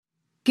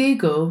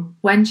Google,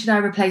 when should I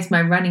replace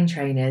my running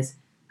trainers?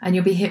 And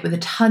you'll be hit with a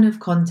ton of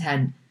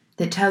content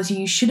that tells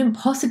you shouldn't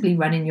possibly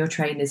run in your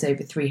trainers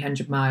over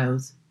 300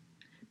 miles.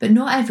 But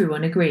not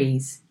everyone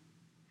agrees,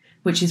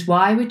 which is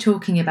why we're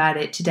talking about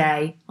it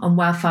today on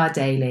Wellfire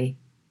Daily.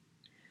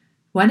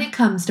 When it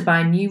comes to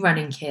buying new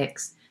running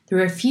kits, there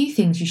are a few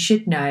things you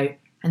should know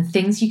and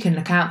things you can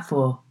look out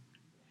for.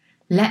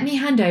 Let me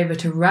hand over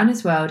to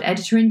Runner's World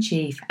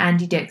Editor-in-Chief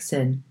Andy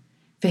Dixon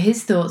for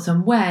his thoughts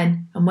on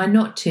when and when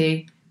not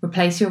to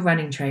replace your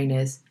running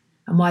trainers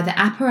and why the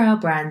apparel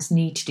brands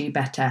need to do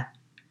better.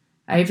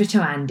 Over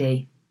to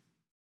Andy.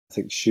 I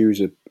think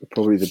shoes are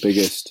probably the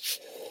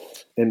biggest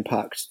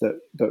impact that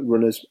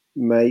runners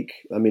make.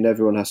 I mean,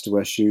 everyone has to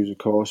wear shoes, of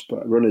course,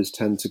 but runners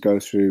tend to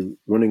go through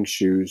running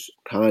shoes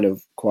kind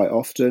of quite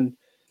often.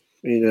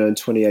 You know, in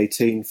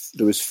 2018,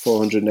 there was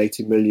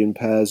 480 million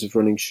pairs of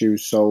running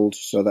shoes sold.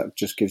 So that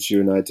just gives you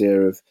an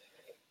idea of,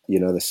 you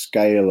know, the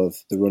scale of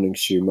the running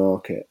shoe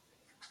market.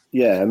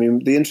 Yeah, I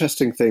mean, the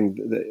interesting thing,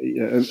 that,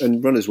 you know,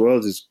 and Runner's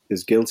World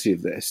is guilty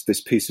of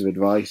this piece of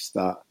advice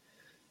that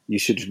you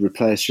should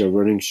replace your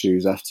running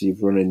shoes after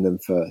you've run in them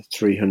for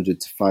 300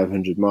 to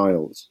 500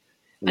 miles.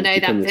 And I know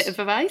that bit of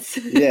advice.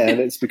 Yeah, and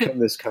it's become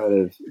this kind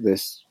of,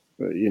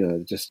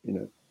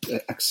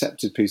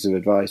 accepted piece of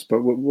advice.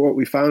 But what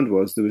we found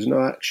was there was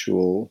no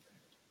actual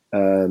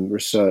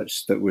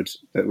research that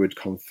would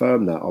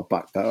confirm that or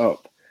back that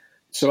up.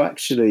 So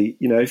actually,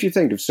 you know, if you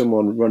think of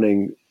someone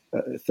running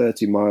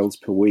 30 miles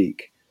per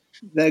week,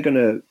 they're going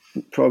to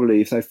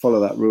probably, if they follow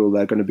that rule,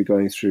 they're going to be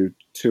going through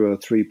 2 or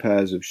 3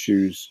 pairs of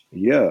shoes a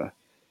year.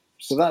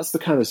 So that's the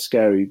kind of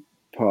scary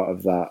part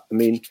of that. I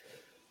mean,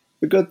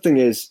 the good thing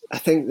is, I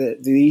think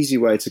that the easy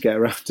way to get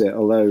around it,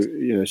 although,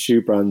 you know,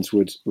 shoe brands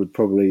would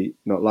probably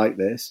not like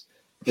this,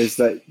 is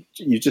that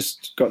you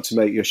just got to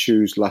make your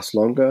shoes last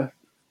longer.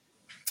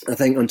 I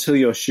think until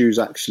your shoes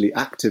actually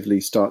actively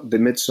the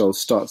midsole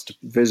starts to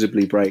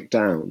visibly break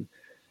down,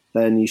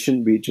 then you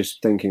shouldn't be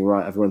just thinking,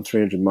 right, I've run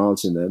 300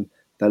 miles in them.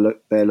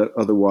 They look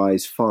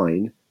otherwise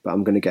fine, but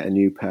I'm going to get a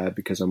new pair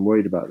because I'm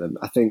worried about them.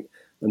 I think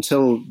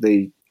until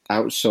the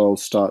outsole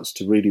starts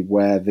to really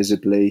wear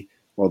visibly,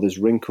 or there's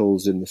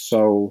wrinkles in the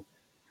sole,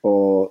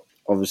 or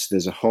obviously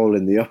there's a hole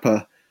in the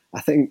upper,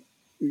 I think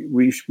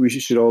we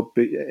should all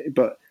be.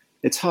 But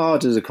it's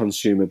hard as a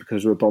consumer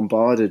because we're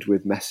bombarded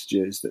with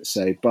messages that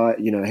say,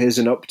 here's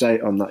an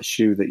update on that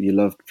shoe that you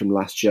loved from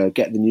last year.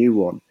 Get the new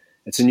one.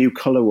 It's a new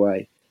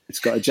colorway. It's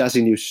got a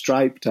jazzy new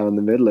stripe down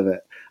the middle of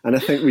it. And I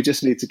think we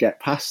just need to get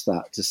past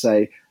that to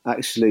say,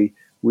 actually,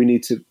 we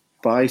need to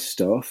buy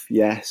stuff,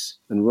 yes,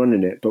 and run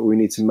in it, but we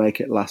need to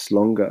make it last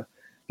longer.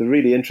 The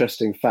really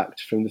interesting fact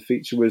from the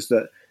feature was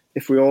that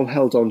if we all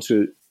held on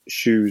to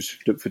shoes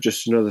for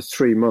just another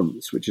 3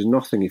 months, which is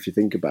nothing if you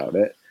think about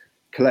it,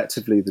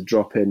 collectively the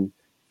drop in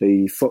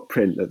the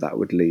footprint that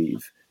would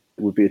leave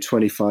would be a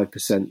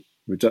 25%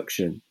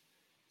 reduction.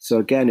 So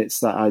again, it's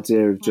that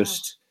idea of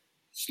just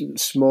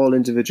small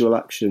individual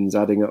actions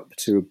adding up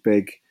to a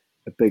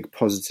big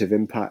positive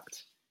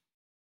impact.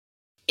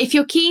 If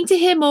you're keen to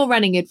hear more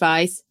running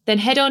advice, then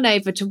head on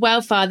over to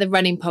Wellfire the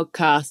Running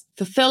Podcast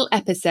for full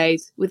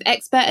episodes with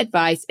expert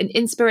advice and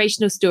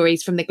inspirational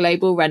stories from the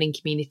global running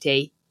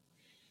community.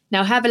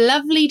 Now have a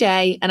lovely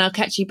day, and I'll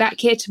catch you back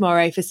here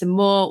tomorrow for some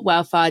more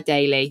Wellfire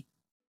Daily.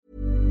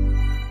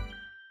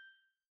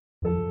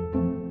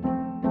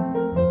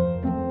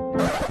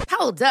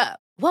 Hold up.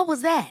 What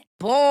was that?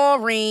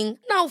 Boring.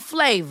 No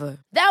flavor.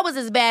 That was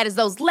as bad as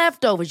those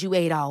leftovers you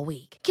ate all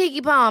week.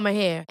 Keke Palmer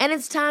here, and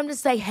it's time to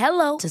say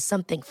hello to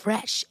something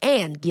fresh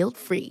and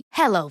guilt-free.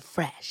 Hello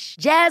Fresh.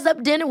 Jazz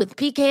up dinner with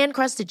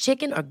pecan-crusted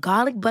chicken or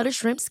garlic butter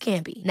shrimp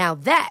scampi. Now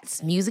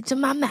that's music to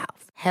my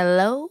mouth.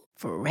 Hello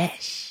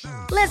Fresh.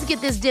 Let's get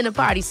this dinner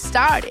party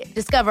started.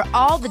 Discover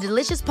all the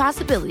delicious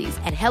possibilities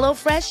at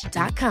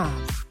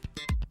HelloFresh.com.